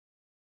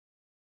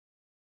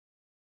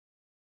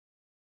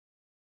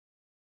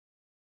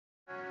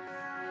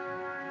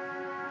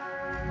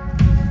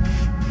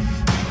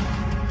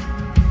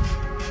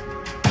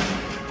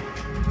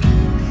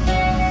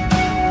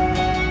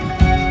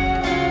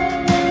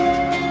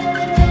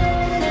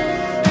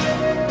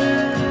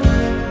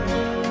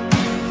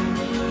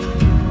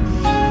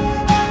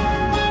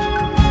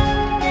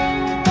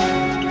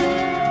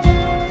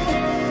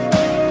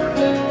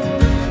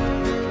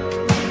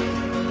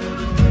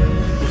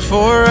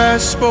I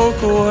spoke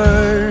a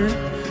word,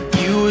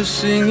 you were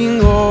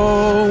singing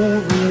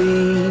over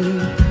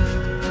me.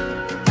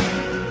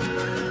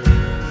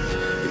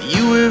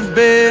 You have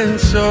been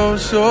so,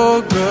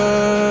 so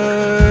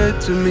good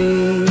to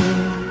me.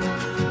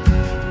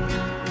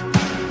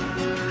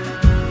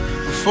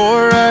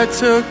 Before I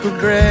took a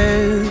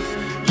breath,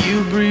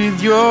 you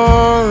breathed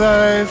your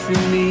life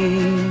in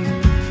me.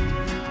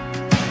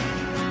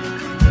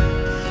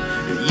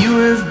 You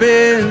have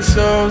been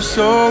so,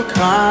 so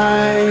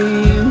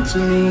kind to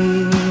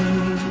me.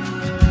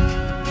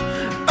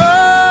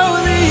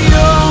 Oh, the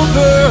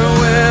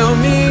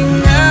overwhelming,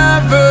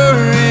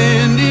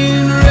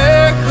 never-ending,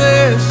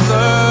 reckless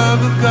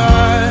love of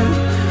God.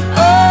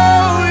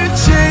 Oh, it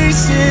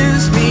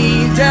chases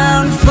me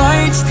down,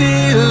 fights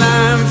till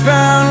I'm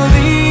found,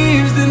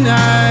 leaves the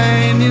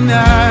 99.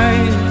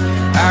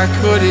 I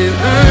couldn't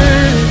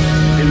earn it,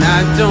 and I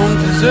don't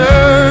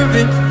deserve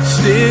it.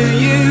 Still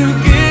you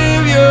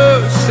give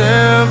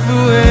yourself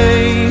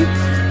away.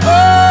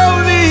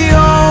 Oh, the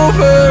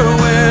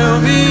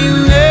overwhelming,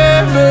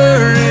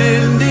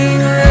 never-ending,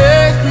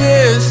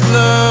 reckless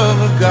love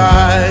of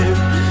God.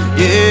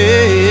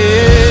 Yeah.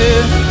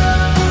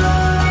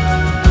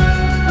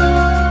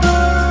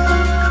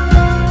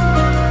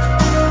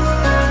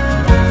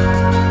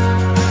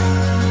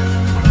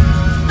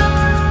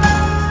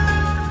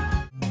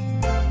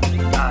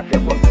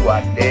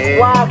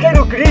 Wow, que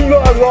no gringo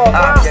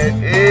agora.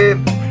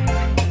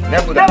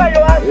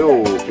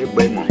 Yo, que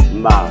bueno.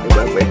 Ma,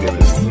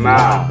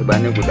 ma,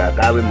 bani kuda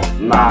kawe mo.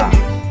 Ma,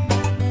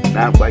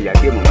 na kwa ya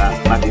ke mo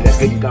ma bi da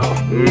ke ka o.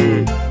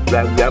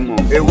 Bla mo.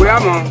 Ewe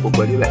amo. O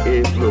ko la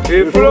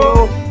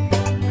flow.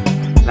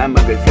 Na ma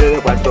ke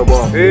sele kwa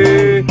tobo.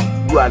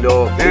 Wa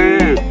do.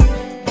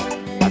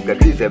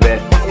 Akati sebe.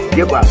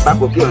 Ye kwa pa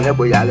ko ki on le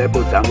bo ya le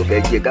bo sa mo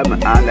ke je ka ma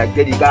ala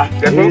ke di ka.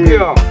 Se ko ki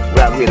o.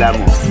 Bla la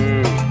mo.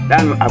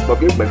 Dan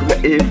apoke gbe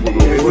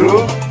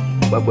flow.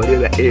 Babole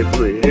la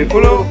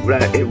efro bra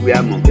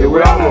ewiamo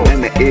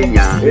me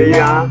enya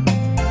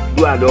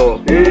duado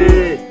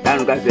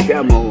dan ka se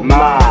kamo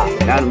ma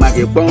dan ma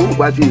ke pon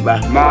kwa siba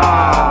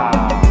ma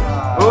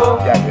o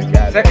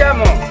se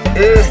kamo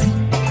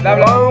la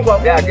bla ko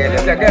ya ke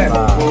se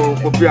kamo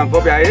ko pian ko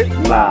bia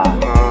ma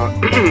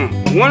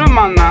wona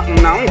man na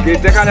unke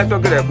te ka le to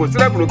gre ko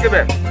sele bro ke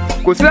be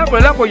ko sele bro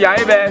la ko ya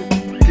be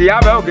ki ya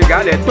be o ke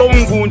ga le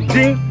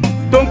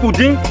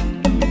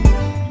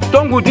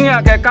Tongudin a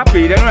ke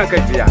kapi de no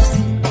ke dia.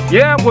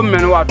 Ye ko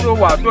men wa to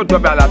to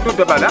bala a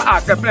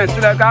ke plan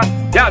sele ka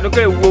ya do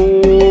ke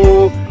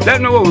wo. Le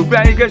no wo bi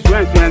an ke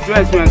suen.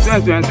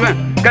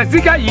 Ka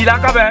sika yi la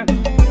ka be.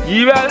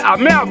 Yi be a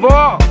me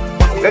abo.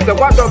 Le to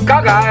kwa to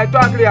gaga to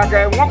akli a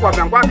ke won kwa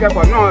ben kwa ke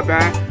ko no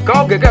ben.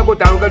 Ka o ke ko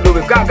ta ke do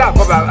be ka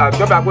ko ba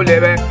to ba ko le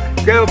be.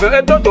 Ke o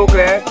be to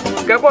kle.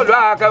 Ke ko do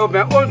a ke o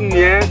ben o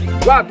nie.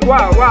 Wa ke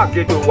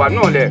do wa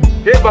no le.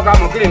 E ba ka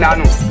mo kili na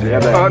no.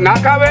 Na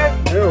ka be.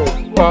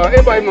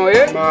 E boy mo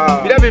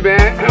bila bi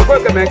ben ko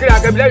ke men kila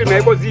ke bila bi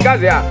men ko zika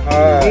ze a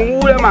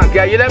nwure man ke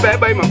yele be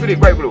boy mo kili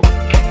ko ibro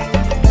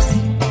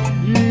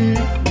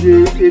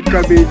yi e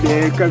ka be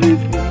le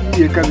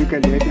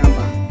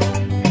jamba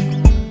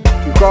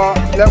because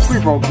la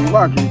quick for ki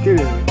wa ki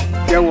kire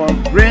there was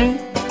rain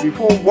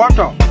before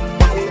water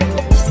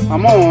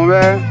amon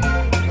we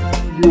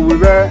you will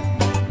be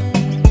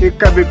e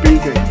ka be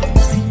pinte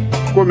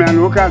ko me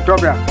anu ka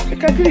tobia e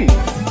ka kiri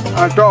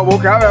a to bo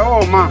ka be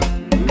o ma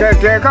que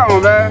quand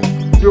on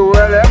yo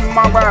le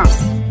mangba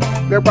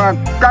le pa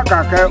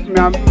kaka ke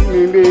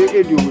mi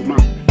eduuma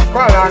ko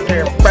la ke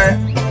pe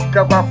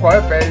ke kwa ko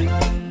pe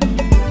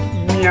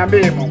mi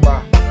abe mo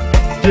pa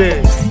je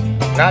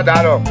na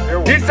da lo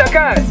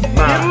disaka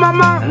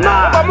mama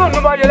ba mo no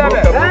ba je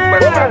lebe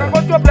ko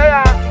to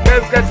player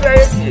ke se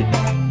yi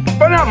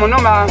bona mo no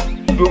ma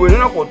yo we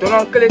no ko to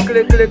no kle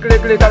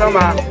ka no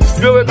ma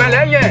yo we ben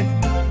le yen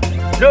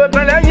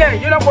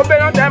you know ko be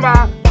no time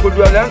ba ko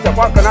do le nse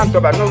kwa kana to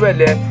ba no we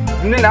le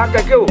ni na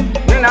keke o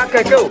una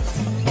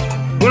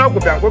ko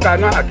bian ko ka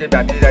no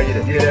akeba ti la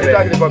yire to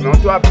akle ko me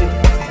to api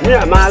ni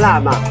amala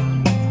ma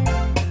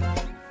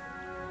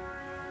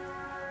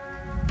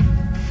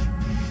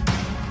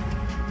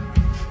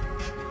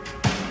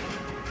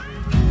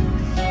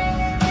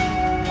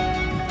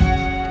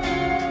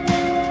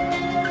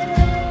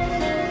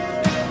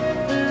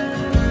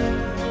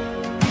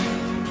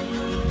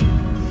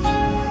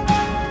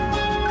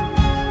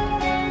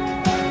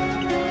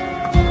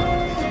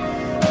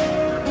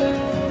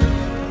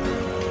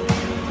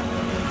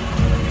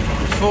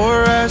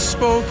Before I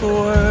spoke a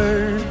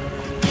word,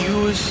 you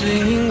were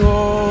singing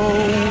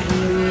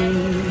over me.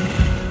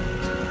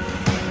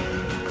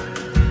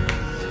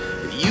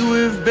 You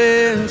have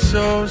been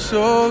so,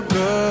 so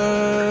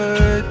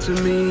good to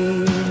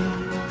me.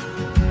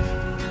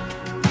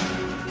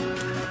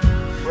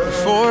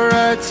 Before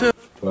I took...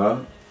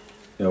 Well,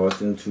 it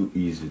wasn't too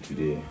easy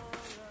today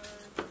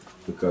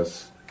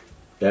because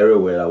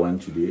everywhere I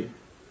went today,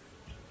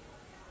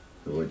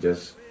 it was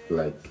just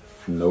like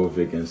no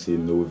vacancy.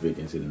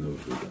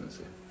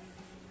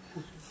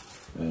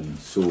 And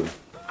so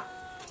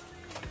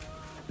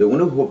The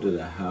only hope that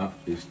I have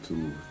is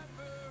to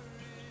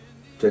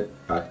check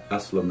at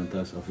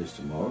Aslomental's office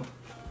tomorrow,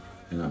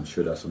 and I'm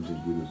sure that something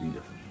good will be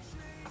there for me.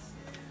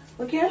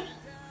 Okay?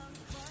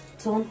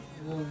 Don't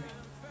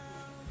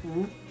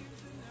worry.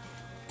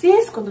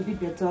 Things gonna be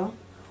better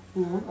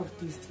one of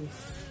these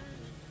days.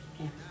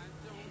 Yeah.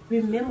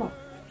 Remember,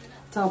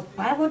 the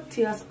Bible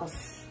tells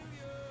us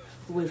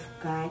with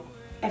God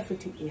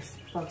everything is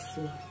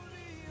possible.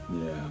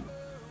 Yeah.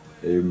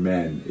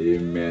 Amen,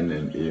 amen,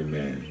 and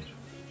amen.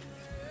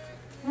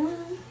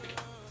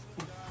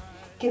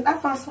 Can I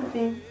find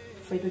something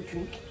for you to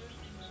drink?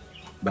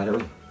 By the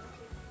way,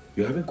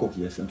 you haven't cooked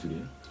yet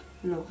today?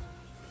 No.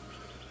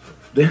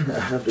 Then I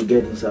have to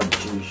get inside the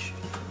juice.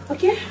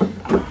 Okay.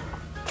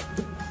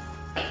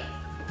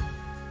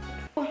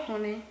 Oh,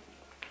 honey,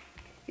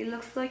 you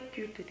look so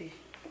cute today.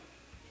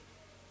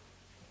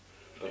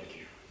 Thank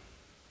you.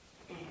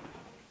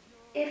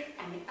 If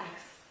I may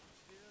ask,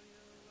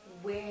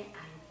 where are you going?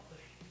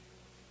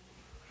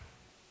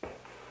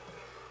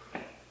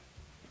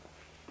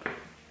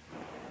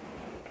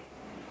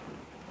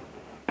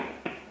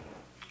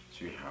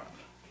 Sweetheart,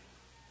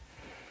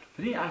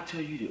 didn't I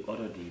tell you the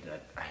other day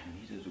that I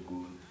needed to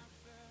go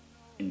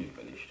in the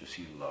village to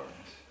see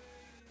Lawrence?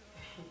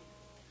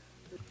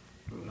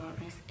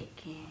 Lawrence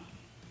again.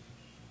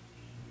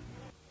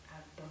 I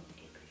don't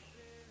agree.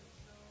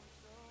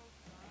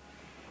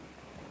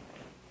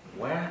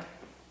 Why?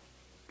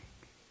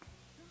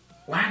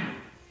 Why?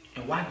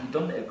 And why you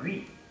don't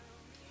agree?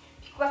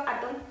 Because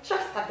I don't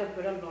trust that the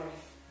brother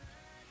Lawrence.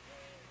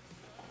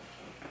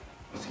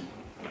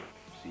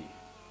 See,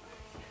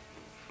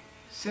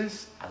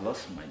 since I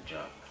lost my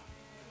job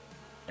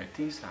and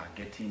things are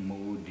getting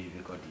more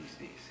difficult these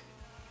days,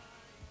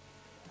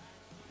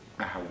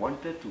 I have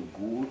wanted to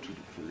go to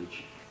the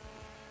village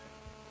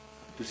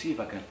to see if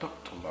I can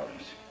talk to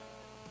Lawrence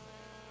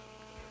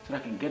so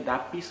that I can get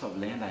that piece of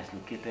land that is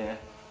located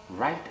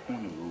right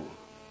on the road.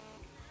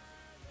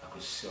 I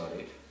could sell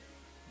it,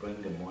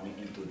 bring the money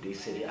into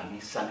this city,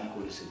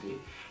 Saniko city,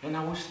 and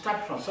I will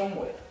start from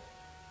somewhere.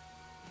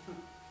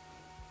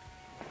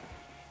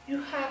 You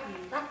have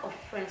a lot of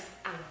friends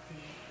out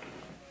there.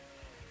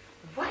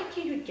 Why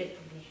can't you get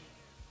to me?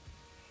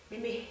 We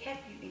may help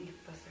you in the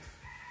process.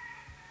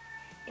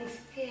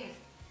 Instead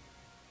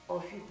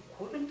of you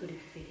going to the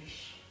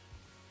village.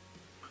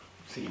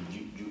 See,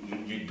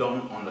 you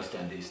don't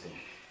understand this thing.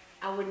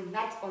 I will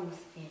not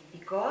understand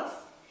because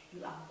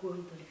you are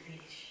going to the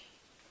village.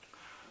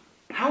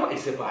 How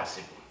is it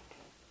possible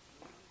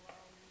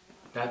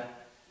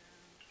that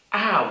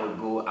I will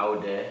go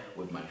out there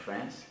with my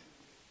friends,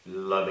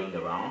 loving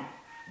around,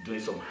 doing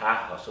some hard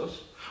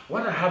hustles,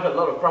 when I have a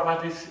lot of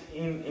properties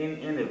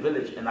in the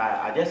village and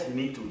I just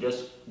need to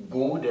just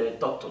go there,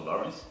 talk to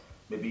Lawrence,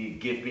 maybe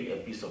give me a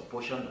piece of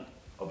portion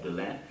of the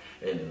land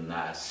and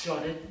sell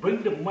it,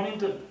 bring the money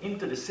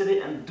into the city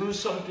and do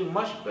something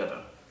much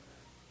better.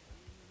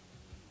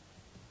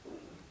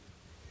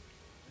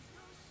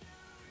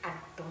 I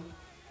don't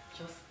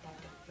just like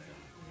the brother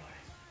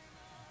Lawrence.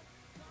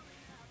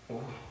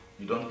 Oh,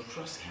 you don't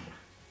trust him?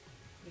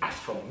 As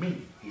for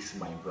me, he's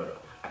my brother.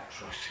 I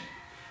trust him.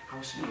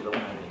 I'll see you the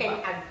one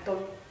And I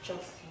don't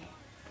trust him.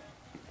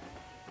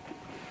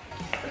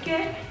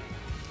 Okay?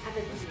 Have a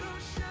good day.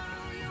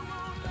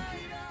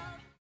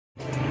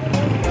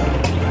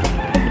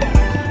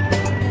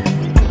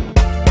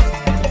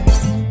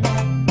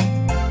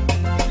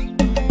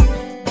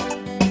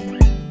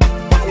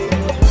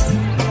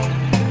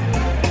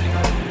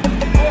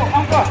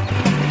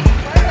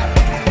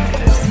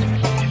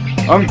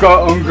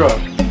 Uncle.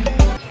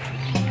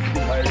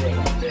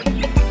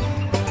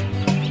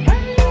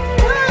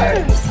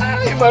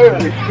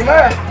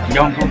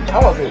 Young uncle,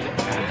 how was it?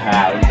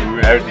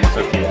 Everything's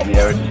okay.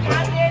 Everything's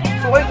okay.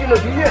 So what did you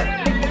do here?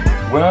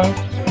 Well,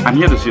 I'm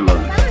here to see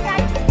Lawrence.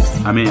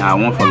 I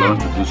want for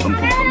Lawrence to do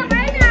something for me.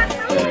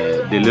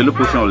 The little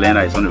portion of land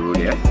that is on the road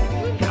here,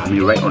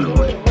 right on the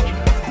road.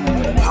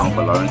 I want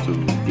for Lawrence to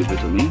give it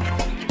to me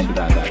so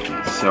that I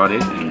can sell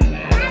it and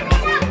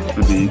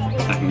maybe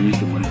I can use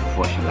the money to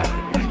fortune life.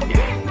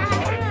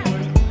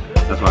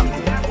 That's what I'm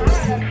doing.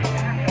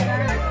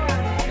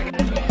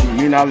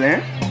 You mean that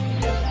land?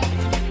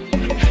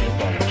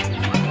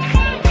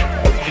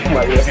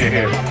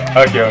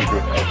 Okay,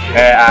 uncle.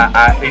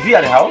 Is he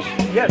at the house?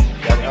 Yes,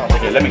 at the house.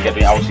 Okay, let me get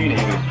in. I will see you in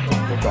the evening.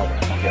 No problem.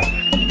 Okay.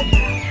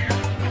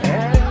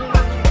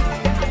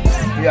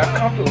 We are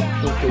come to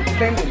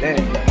claim the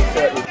land.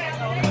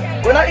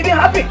 We're not even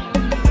happy.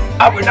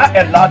 I will not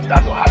allow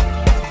that to happen.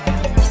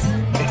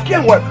 It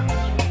can't work.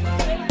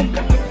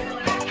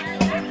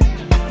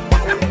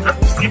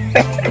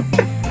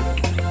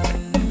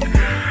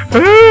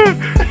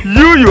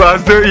 You are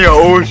still in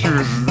your own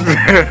shoes.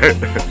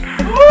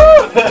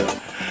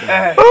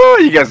 Oh,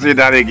 you can say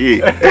that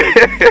again.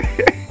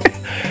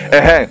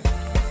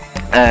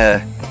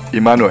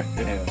 Emmanuel,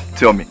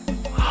 tell me,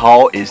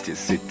 how is the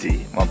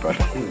city, my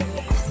brother?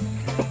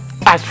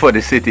 As for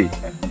the city,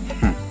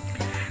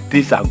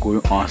 things are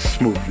going on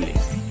smoothly.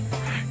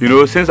 You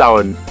know, since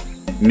our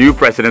new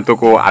president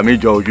took over,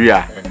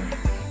 Georgia,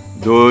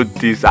 Though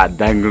things are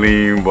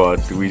dangling,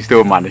 but we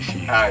still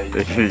managing.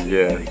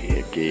 Yeah.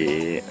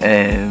 Okay.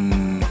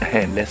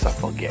 Let's not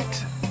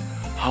forget.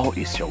 How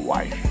is your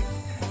wife?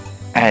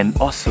 And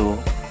also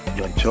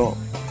your job.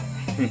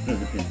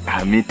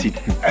 I meet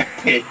it.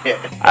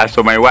 As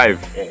for my wife,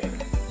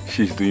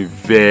 she's doing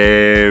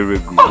very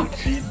good. Oh,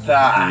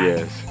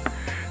 yes.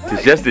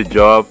 It's just the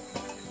job,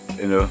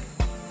 you know.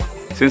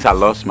 Since I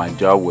lost my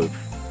job with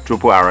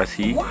Triple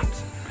RC,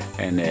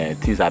 and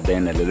things have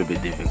been a little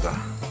bit difficult.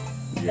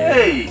 Yeah.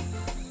 Hey!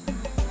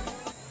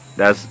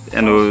 That's,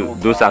 you know,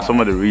 those are some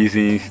of the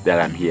reasons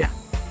that I'm here.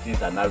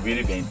 Things are not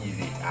really been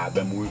easy. I've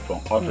been moving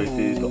from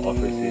offices to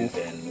offices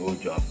and no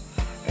job.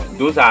 And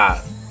those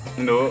are,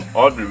 you know,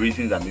 all the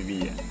reasons I'm maybe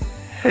here.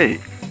 Hey,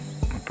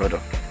 my brother,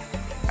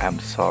 I'm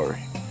sorry.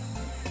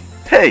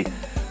 Hey!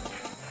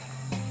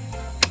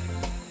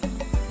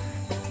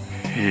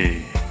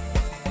 Hey.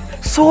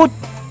 So,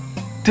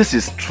 this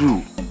is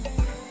true.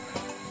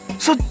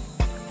 So,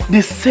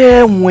 they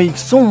say when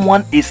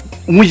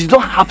you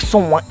don't have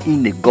someone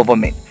in the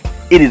government,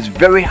 it is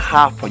very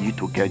hard for you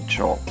to get a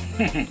job.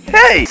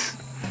 Hey!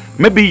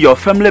 Maybe your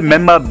family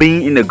member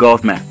being in the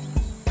government.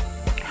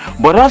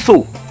 But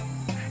also,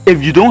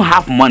 if you don't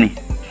have money,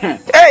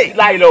 hey!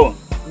 Lilo,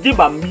 give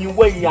me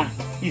way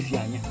easy.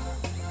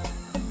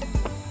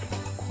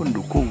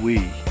 Go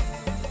away.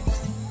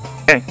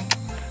 Hey,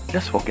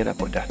 let's forget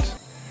about that.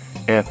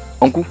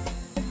 Uncle,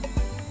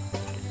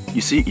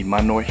 you see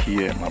Emmanuel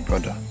here, my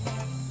brother.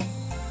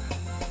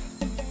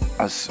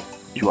 As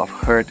you have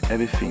heard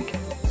everything,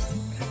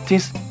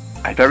 things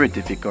are very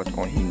difficult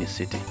on him in the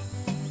city.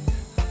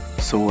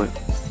 So,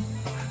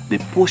 the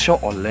portion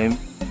of land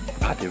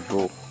at the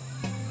road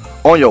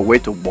on your way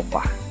to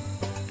Bopa,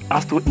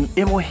 as to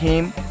enable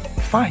him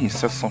find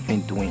himself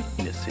something doing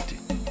in the city.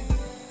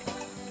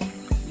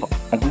 But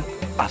uncle,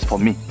 as for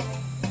me,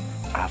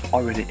 I have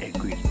already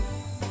agreed.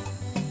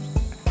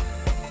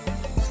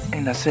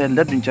 And I said,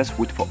 let me just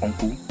wait for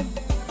uncle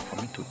for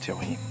me to tell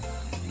him.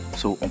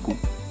 So uncle,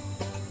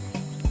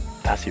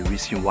 that's the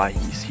reason why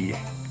he's here.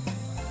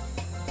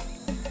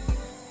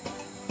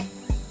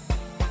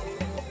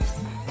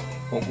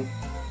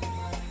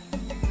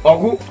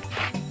 Uncle,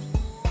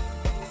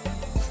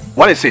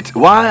 what is it?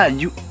 Why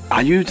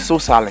are you so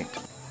silent?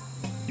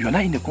 You are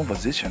not in the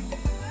conversation.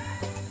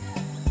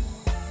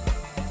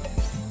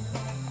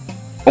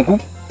 Uncle?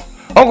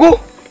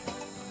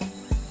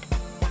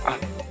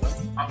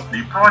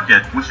 The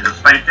project, which is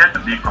expected to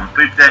be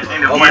completed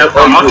in the year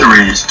from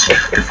motorists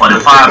to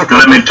 45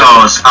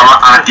 kilometers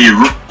around the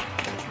route.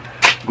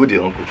 Good day,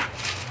 Uncle.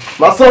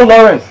 My son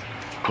Lawrence.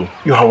 Cool.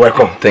 You are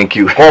welcome. Thank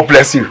you. God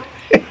bless you.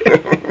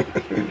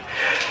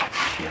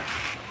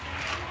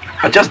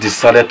 I just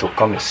decided to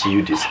come and see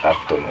you this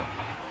afternoon.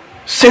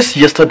 Since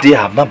yesterday,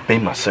 I have not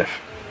been myself.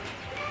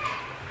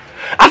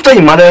 After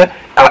Emmanuel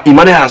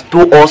has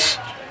told us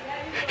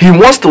he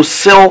wants to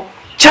sell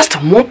just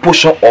one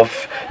portion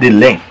of the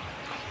land,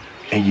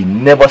 and you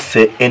never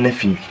said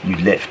anything, you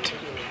left.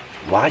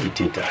 Why you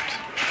did that?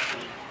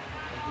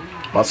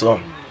 My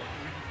son,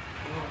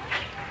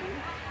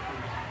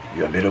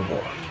 you are a little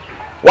boy.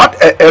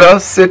 What an error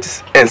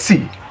sit and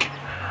see.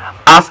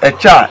 As a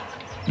child,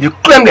 you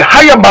claim the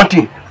higher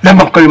mountain,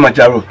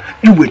 Kilimanjaro,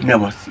 you would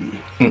never see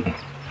it.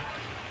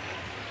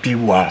 Be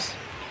wise.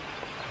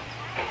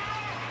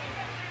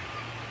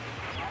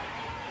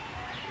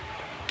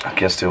 I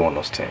can still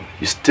understand.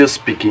 You're still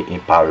speaking in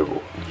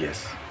parable.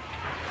 Yes.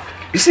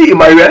 You see,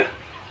 Emmanuel,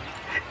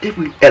 if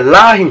we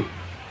allow him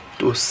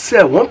to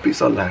sell one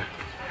piece of land,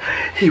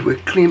 he will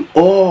claim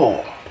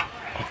all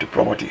of the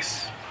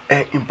properties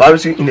and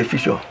embarrass you in the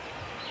future.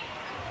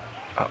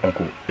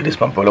 Uncle, it is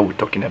my brother we're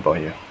talking about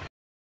here.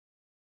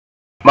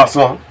 My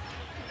son,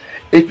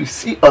 if you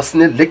see a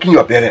snake licking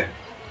your belly,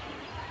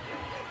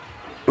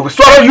 it will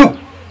swallow you.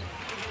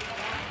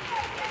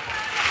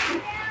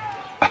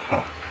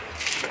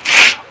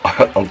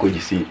 Uncle, you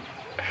see,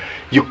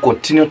 you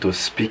continue to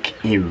speak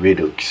in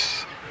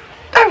riddles.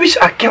 That which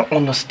I can't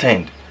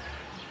understand.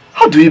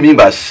 How do you mean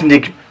by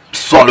snake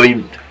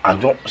swallowing? I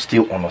don't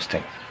still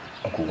understand.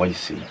 Uncle, what you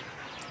say?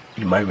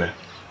 Emmanuel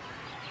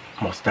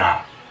must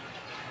die.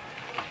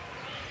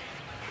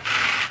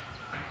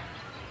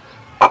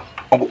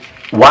 Uncle,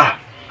 why?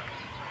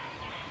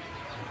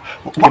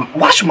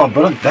 Why should my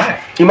brother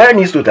die? Emmanuel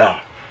needs to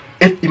die.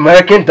 If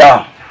Emmanuel can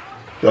die,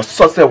 your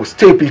success will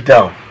still be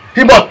down.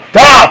 He must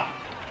die!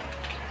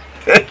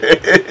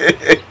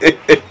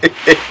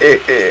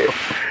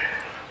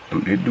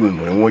 I'm doing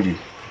my emoji.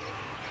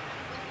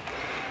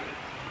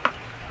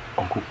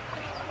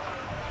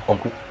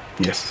 Uncle?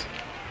 Yes.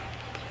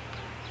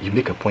 You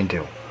make a point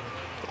there.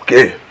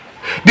 Okay.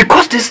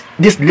 Because this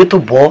little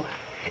boy,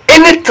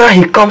 anytime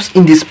he comes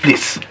in this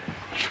place,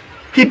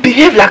 he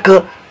behaves like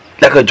a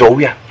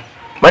Jowia.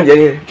 Man,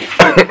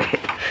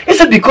 Is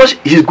it because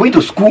he's going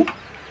to school?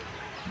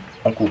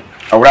 Uncle,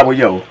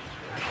 Uncle,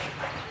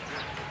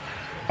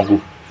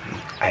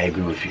 I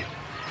agree with you.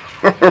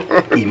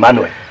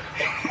 Emmanuel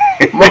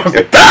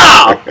must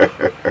die.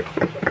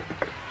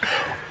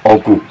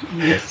 Uncle,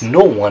 yes.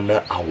 No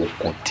wonder I will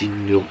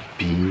continue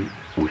being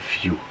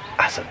with you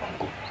as an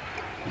uncle.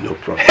 No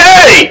problem.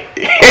 Hey!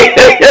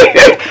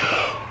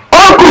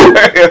 Uncle!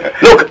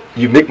 Look,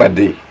 you make my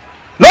day.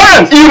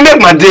 Lawrence, you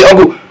make my day,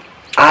 Uncle.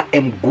 I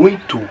am going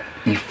to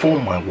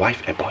inform my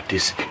wife about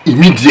this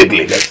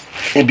immediately. Yes.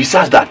 And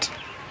besides that,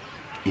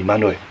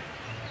 Emmanuel,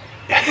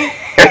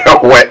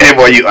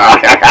 wherever you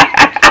are,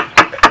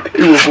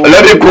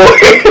 let me go.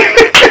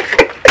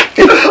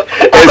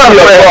 I'm not